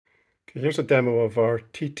Okay, here's a demo of our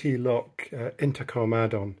TTlock Intercom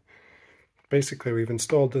add-on. Basically, we've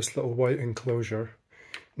installed this little white enclosure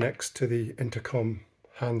next to the intercom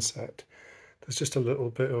handset. There's just a little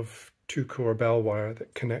bit of 2-core bell wire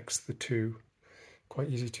that connects the two. Quite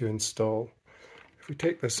easy to install. If we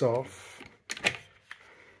take this off,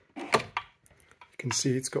 you can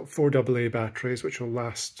see it's got 4 AA batteries, which will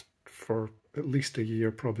last for at least a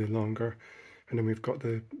year, probably longer. And then we've got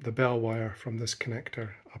the bell wire from this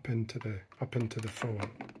connector up into the phone.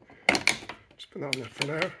 Just put that on there for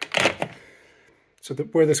now. So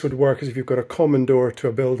where this would work is if you've got a common door to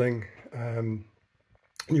a building, and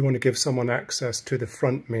you want to give someone access to the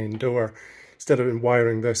front main door, instead of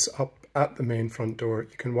wiring this up at the main front door,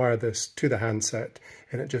 you can wire this to the handset,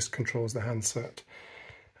 and it just controls the handset.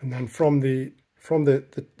 And then from the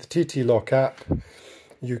TTlock app,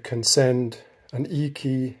 you can send an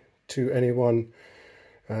e-key to anyone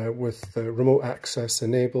with the remote access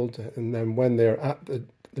enabled, and then when they're at the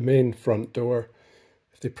main front door,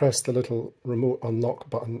 if they press the little remote unlock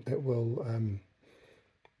button, it will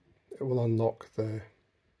unlock the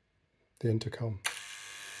intercom,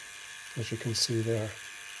 as you can see there.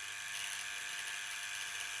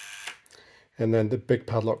 And then the big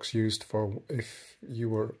padlock's used for if you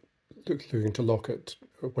were looking to lock it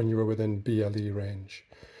when you were within BLE range.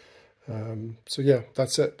 So yeah,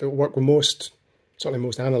 that's it. It'll work with certainly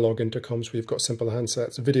most analog intercoms where you've got simple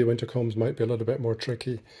handsets. Video intercoms might be a little bit more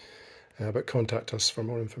tricky, but contact us for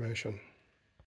more information.